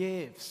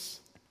forgives.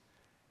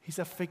 He's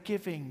a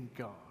forgiving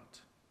God.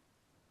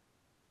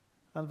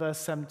 And verse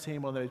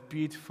 17, one of those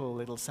beautiful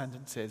little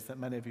sentences that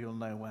many of you will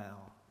know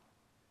well.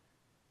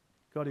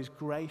 God is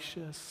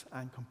gracious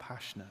and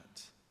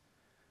compassionate,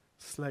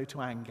 slow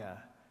to anger,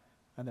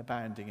 and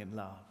abounding in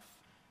love.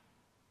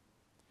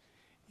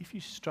 If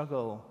you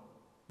struggle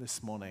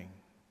this morning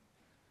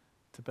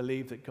to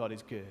believe that God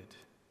is good,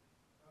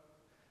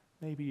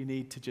 maybe you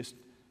need to just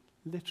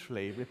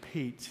literally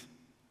repeat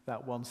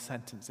that one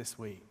sentence this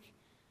week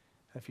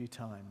a few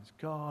times.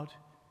 God,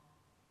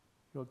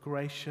 you're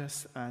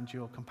gracious and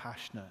you're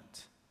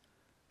compassionate,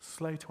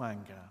 slow to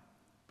anger,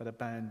 but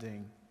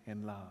abounding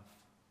in love.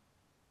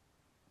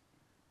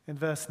 In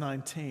verse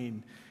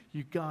 19,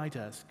 you guide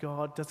us.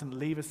 God doesn't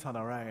leave us on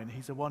our own.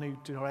 He's the one who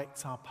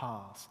directs our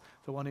paths,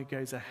 the one who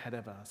goes ahead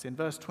of us. In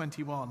verse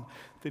 21,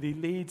 that he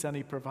leads and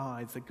he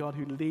provides, the God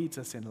who leads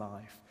us in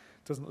life,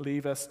 doesn't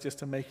leave us just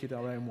to make it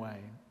our own way.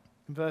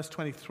 In verse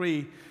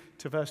 23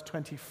 to verse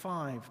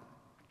 25,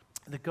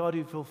 the God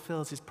who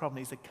fulfills his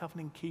promise, he's a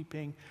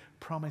covenant-keeping,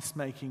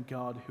 promise-making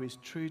God who is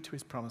true to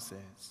his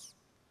promises.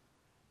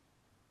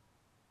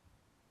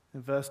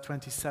 In verse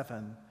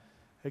 27,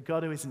 a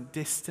God who isn't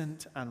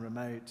distant and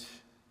remote,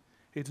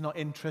 who's not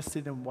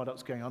interested in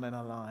what's going on in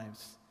our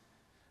lives,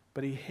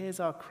 but he hears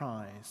our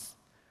cries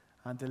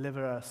and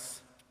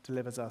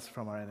delivers us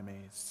from our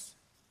enemies.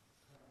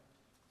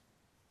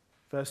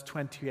 Verse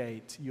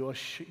 28,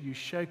 you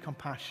show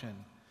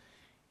compassion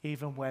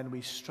even when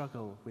we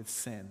struggle with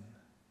sin.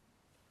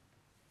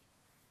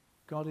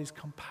 God is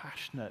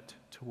compassionate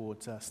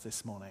towards us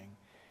this morning.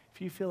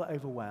 If you feel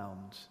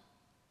overwhelmed,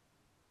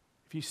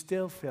 if you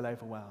still feel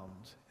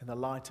overwhelmed in the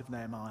light of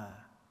Nehemiah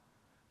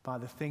by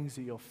the things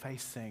that you're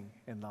facing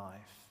in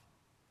life,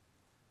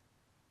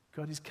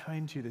 God is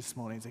coming to you this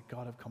morning as a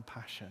God of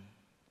compassion.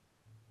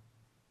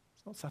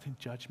 It's not setting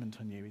judgment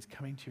on you. He's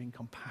coming to you in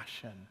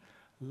compassion,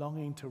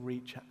 longing to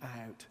reach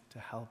out to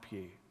help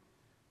you,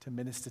 to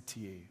minister to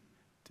you,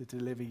 to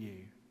deliver you,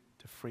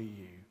 to free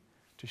you,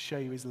 to show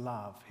you his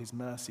love, his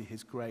mercy,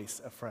 his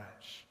grace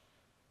afresh.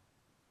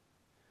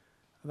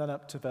 And then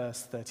up to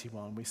verse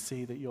 31, we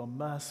see that you're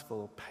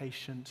merciful,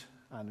 patient,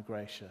 and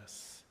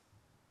gracious.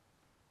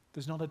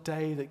 There's not a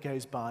day that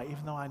goes by,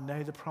 even though I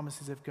know the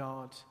promises of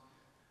God,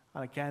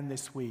 and again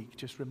this week,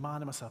 just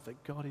reminding myself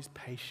that God is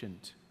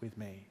patient with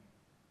me.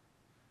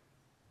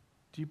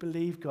 Do you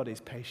believe God is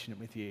patient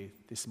with you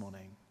this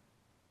morning?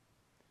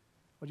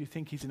 Or do you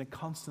think he's in a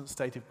constant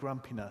state of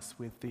grumpiness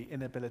with the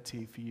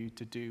inability for you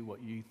to do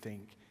what you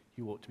think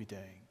you ought to be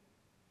doing?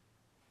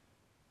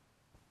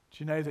 Do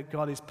you know that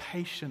God is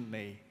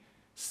patiently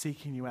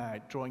seeking you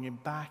out, drawing him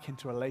back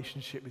into a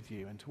relationship with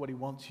you and to what he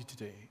wants you to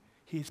do?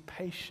 He is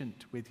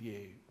patient with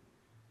you,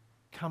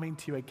 coming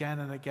to you again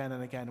and again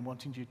and again and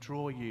wanting to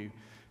draw you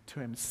to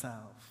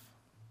himself.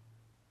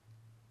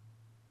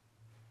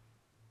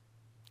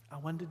 I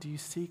wonder, do you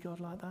see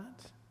God like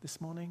that this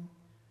morning,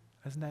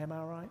 as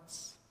Nehemiah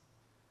writes?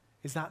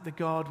 Is that the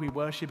God we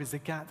worship? Is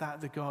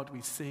that the God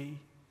we see?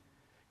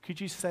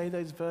 Could you say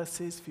those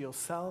verses for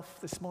yourself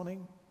this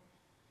morning?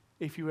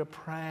 If you were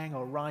praying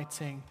or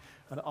writing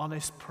an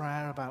honest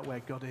prayer about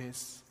where God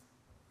is.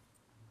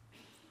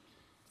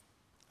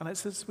 And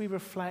it's as we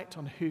reflect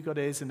on who God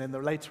is, and then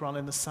later on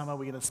in the summer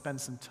we're going to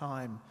spend some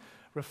time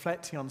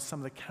reflecting on some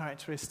of the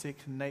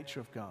characteristics and nature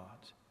of God,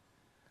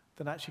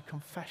 then actually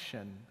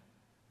confession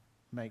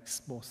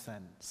makes more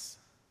sense.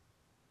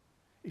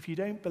 If you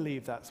don't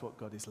believe that's what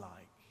God is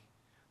like,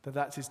 that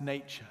that's his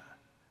nature,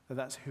 that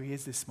that's who he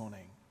is this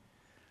morning,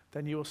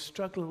 then you will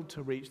struggle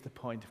to reach the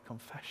point of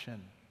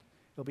confession.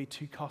 It'll be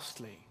too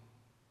costly.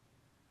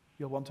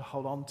 You'll want to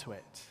hold on to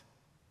it.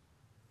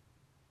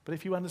 But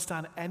if you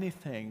understand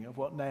anything of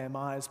what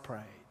Nehemiah has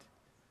prayed,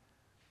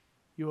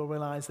 you will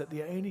realize that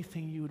the only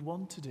thing you would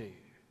want to do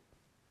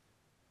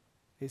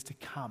is to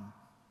come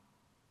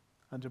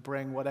and to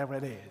bring whatever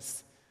it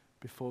is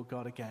before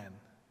God again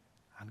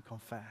and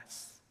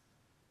confess.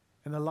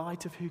 In the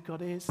light of who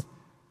God is,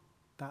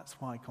 that's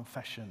why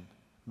confession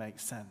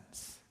makes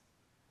sense.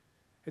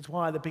 It's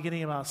why at the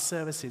beginning of our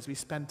services we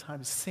spend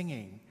time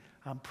singing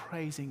and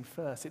praising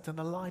first. It's in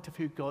the light of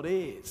who God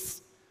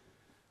is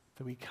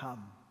that we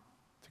come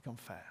to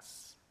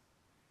confess.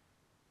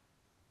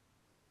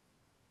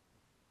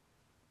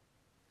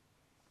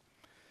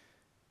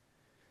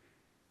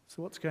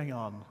 So what's going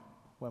on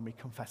when we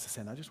confess a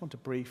sin? I just want to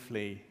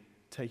briefly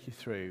take you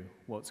through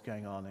what's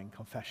going on in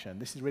confession.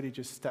 This is really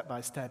just step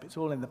by step. It's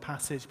all in the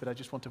passage, but I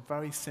just want to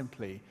very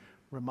simply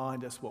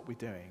remind us what we're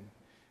doing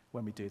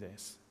when we do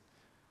this.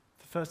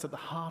 The first, at the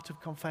heart of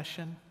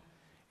confession,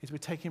 is we're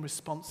taking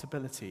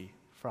responsibility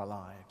for our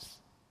lives.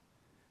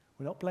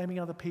 We're not blaming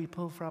other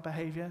people for our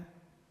behavior.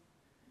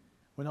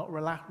 We're not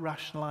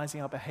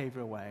rationalizing our behavior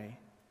away.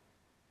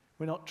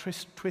 We're not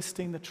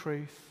twisting the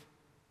truth.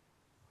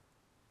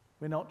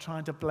 We're not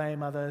trying to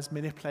blame others,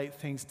 manipulate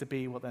things to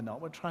be what they're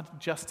not. We're trying to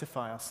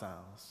justify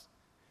ourselves.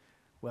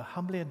 We're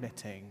humbly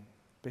admitting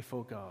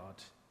before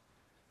God,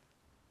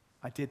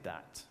 I did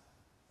that.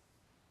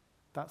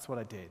 That's what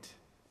I did.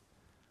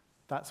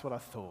 That's what I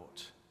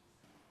thought.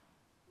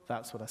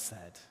 That's what I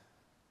said.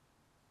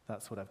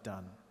 That's what I've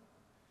done.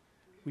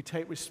 We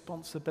take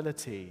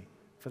responsibility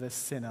for this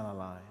sin in our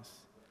lives.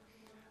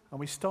 And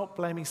we stop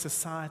blaming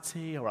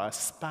society or our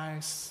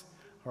spouse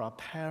or our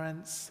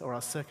parents or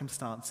our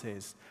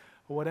circumstances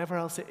or whatever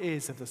else it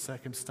is of the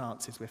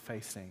circumstances we're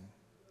facing.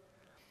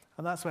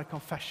 And that's where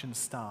confession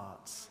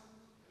starts.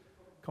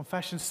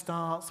 Confession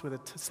starts with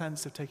a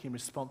sense of taking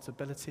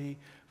responsibility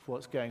for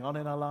what's going on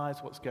in our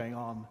lives, what's going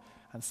on,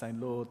 and saying,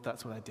 Lord,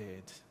 that's what I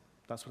did.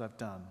 That's what I've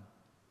done.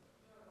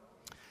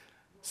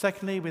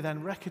 Secondly, we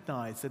then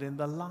recognize that in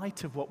the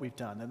light of what we've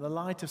done, in the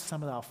light of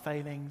some of our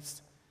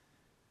failings,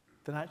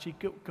 that actually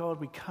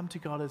God, we come to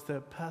God as the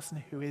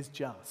person who is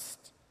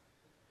just.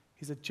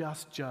 He's a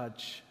just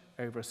judge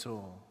over us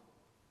all.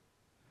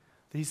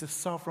 That he's the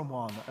sovereign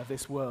one of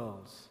this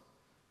world.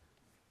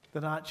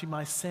 That actually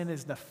my sin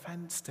is an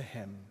offense to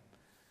him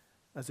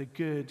as a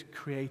good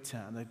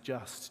creator and a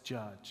just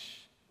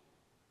judge.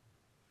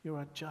 You're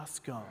a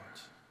just God.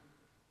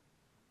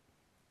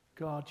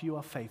 God, you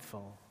are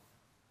faithful.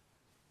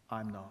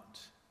 I'm not.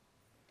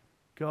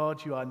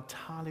 God, you are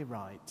entirely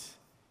right.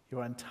 You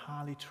are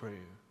entirely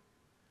true.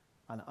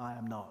 And I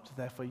am not.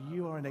 Therefore,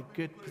 you are in a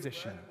good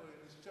position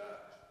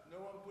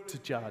to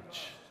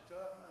judge.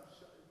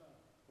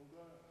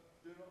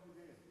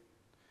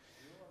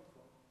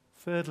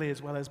 Thirdly,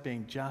 as well as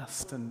being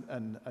just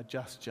and a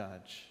just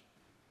judge,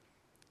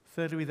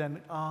 thirdly, we then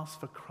ask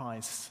for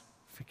Christ's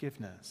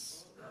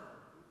forgiveness.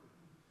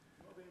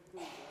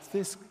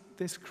 This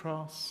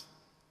cross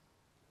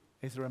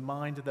is a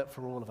reminder that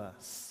for all of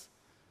us,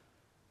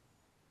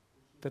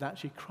 that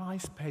actually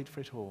Christ paid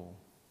for it all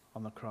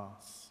on the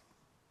cross.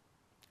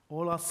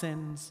 All our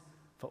sins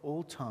for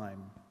all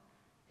time,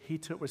 he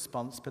took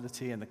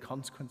responsibility and the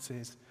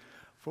consequences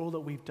for all that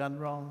we've done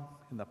wrong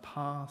in the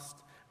past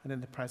and in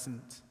the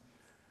present,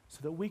 so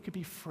that we could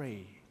be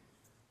free,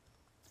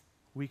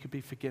 we could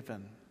be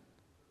forgiven.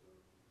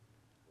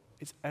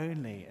 It's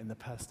only in the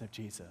person of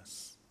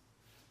Jesus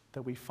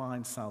that we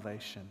find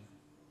salvation.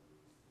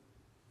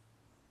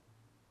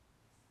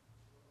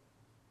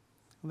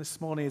 And this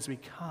morning, as we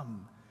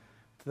come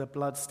to the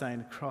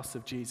bloodstained cross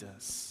of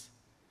Jesus,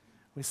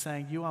 we're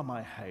saying, you are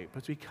my hope.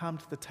 As we come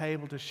to the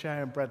table to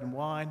share in bread and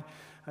wine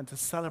and to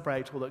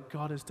celebrate all that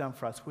God has done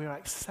for us, we're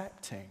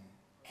accepting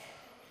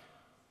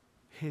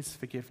his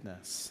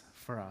forgiveness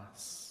for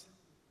us.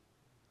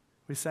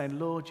 We're saying,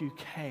 Lord, you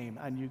came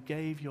and you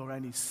gave your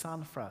only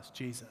Son for us,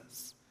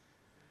 Jesus,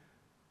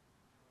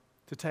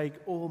 to take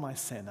all my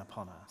sin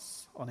upon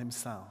us, on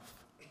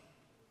himself,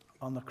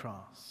 on the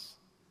cross.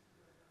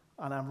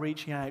 And I'm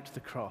reaching out to the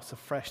cross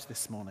afresh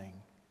this morning.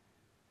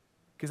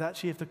 Because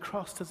actually, if the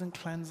cross doesn't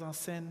cleanse our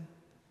sin,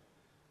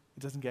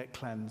 it doesn't get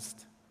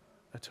cleansed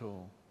at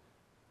all.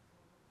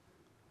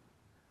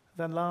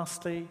 Then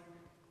lastly,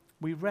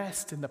 we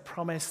rest in the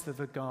promise of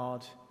the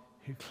God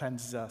who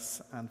cleanses us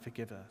and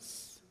forgives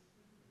us.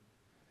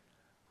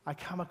 I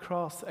come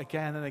across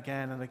again and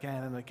again and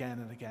again and again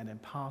and again in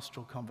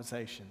pastoral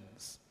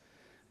conversations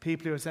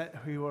people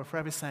who are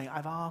forever saying,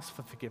 I've asked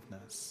for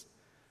forgiveness,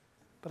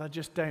 but I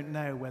just don't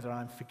know whether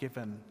I'm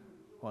forgiven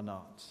or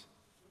not.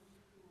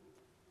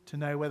 To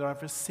know whether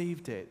I've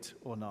received it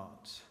or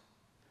not.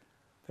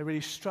 They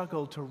really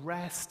struggle to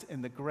rest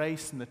in the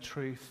grace and the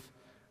truth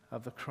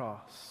of the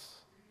cross.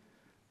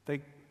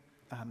 They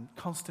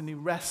constantly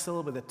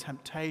wrestle with the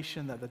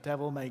temptation that the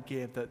devil may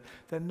give, that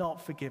they're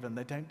not forgiven,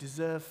 they don't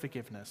deserve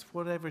forgiveness,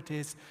 whatever it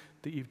is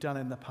that you've done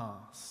in the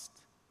past.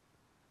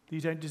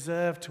 You don't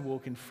deserve to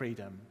walk in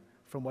freedom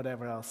from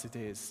whatever else it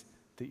is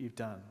that you've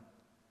done.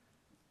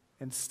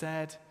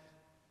 Instead,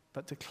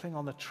 but to cling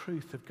on the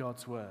truth of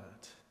God's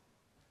word.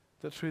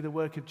 That through the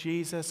work of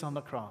Jesus on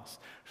the cross,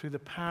 through the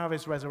power of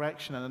his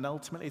resurrection and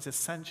ultimately his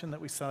ascension that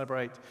we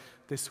celebrate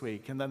this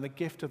week, and then the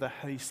gift of the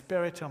Holy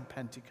Spirit on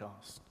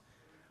Pentecost,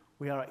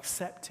 we are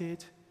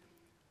accepted,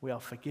 we are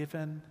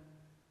forgiven,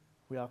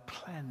 we are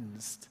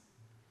cleansed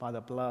by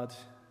the blood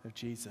of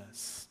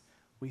Jesus.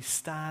 We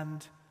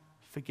stand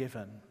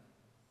forgiven.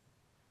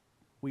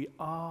 We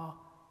are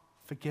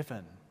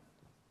forgiven.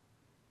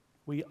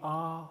 We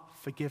are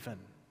forgiven.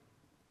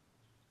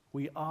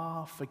 We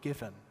are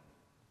forgiven.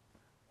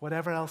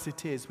 Whatever else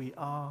it is, we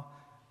are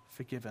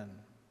forgiven.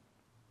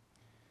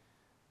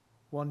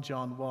 1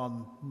 John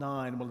 1:9,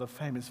 one of the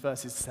famous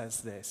verses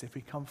says this: if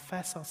we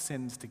confess our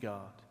sins to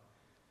God,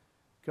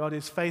 God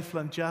is faithful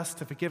and just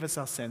to forgive us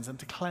our sins and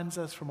to cleanse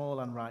us from all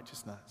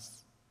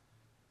unrighteousness.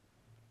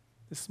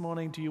 This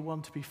morning, do you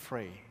want to be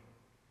free?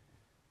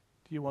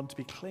 Do you want to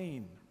be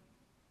clean?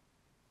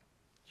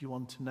 Do you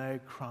want to know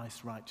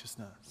Christ's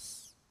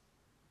righteousness?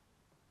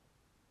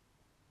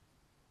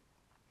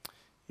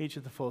 Each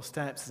of the 4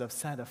 steps, as I've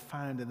said, are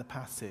found in the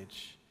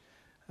passage.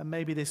 And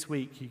maybe this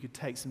week you could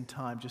take some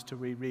time just to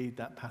reread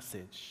that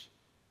passage.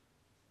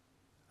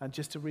 And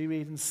just to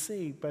reread and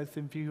see, both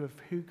in view of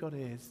who God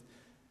is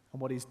and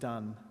what he's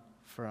done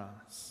for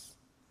us.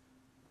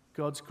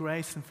 God's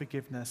grace and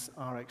forgiveness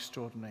are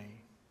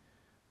extraordinary.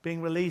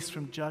 Being released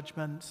from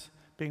judgment,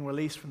 being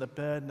released from the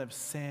burden of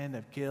sin,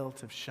 of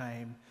guilt, of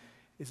shame,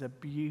 is a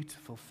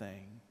beautiful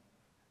thing.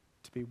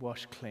 To be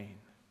washed clean,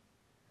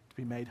 to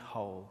be made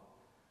whole,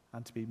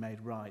 and to be made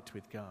right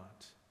with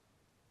God.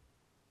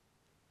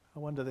 I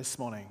wonder this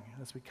morning,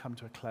 as we come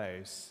to a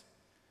close,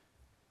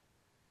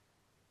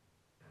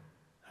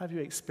 have you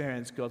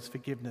experienced God's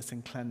forgiveness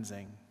and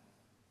cleansing?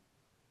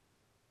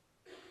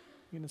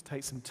 You're going to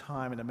take some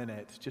time in a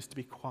minute just to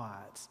be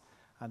quiet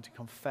and to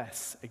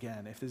confess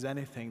again if there's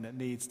anything that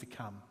needs to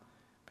come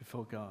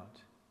before God.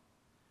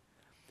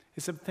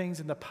 There's some things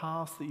in the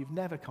past that you've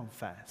never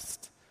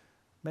confessed.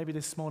 Maybe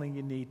this morning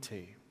you need to.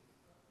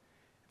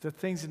 If there are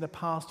things in the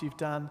past you've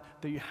done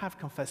that you have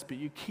confessed, but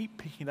you keep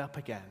picking it up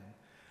again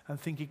and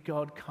thinking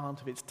God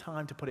can't, if it's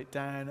time to put it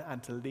down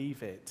and to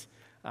leave it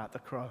at the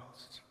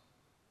cross.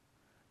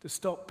 To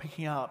stop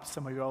picking up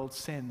some of your old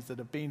sins that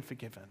have been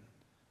forgiven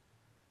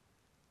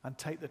and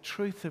take the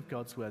truth of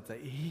God's word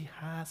that he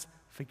has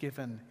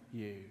forgiven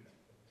you.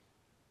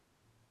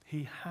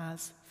 He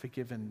has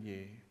forgiven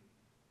you.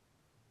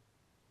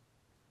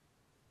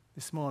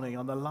 This morning,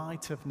 on the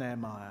light of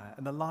Nehemiah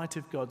and the light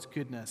of God's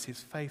goodness, his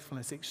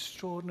faithfulness,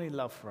 extraordinary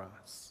love for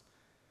us,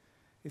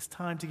 it's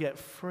time to get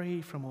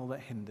free from all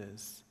that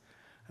hinders,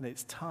 and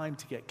it's time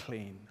to get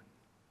clean.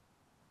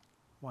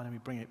 Why don't we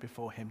bring it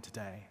before him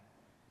today?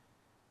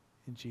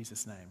 In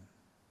Jesus' name,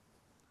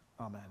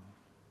 amen.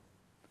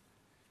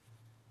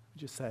 We'll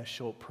just say a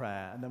short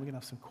prayer, and then we're going to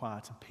have some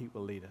quiet, and Pete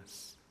will lead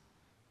us.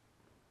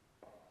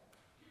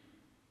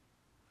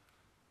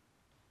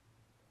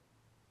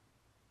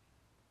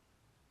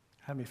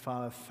 Heavenly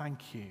Father,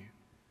 thank you.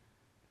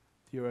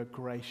 You are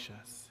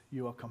gracious,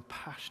 you are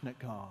compassionate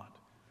God,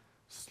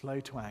 slow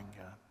to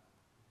anger,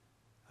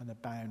 and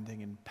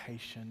abounding in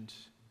patient,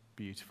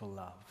 beautiful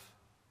love.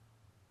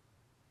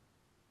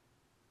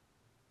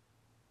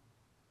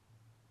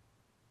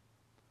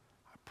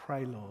 I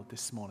pray, Lord,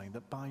 this morning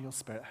that by your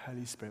Spirit,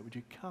 Holy Spirit, would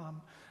you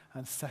come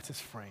and set us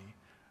free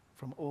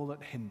from all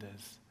that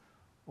hinders,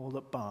 all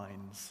that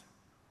binds,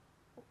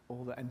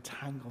 all that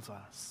entangles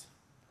us,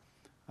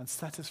 and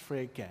set us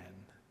free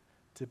again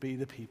to be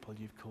the people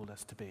you've called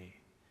us to be.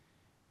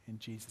 In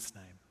Jesus'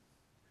 name,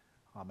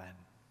 amen.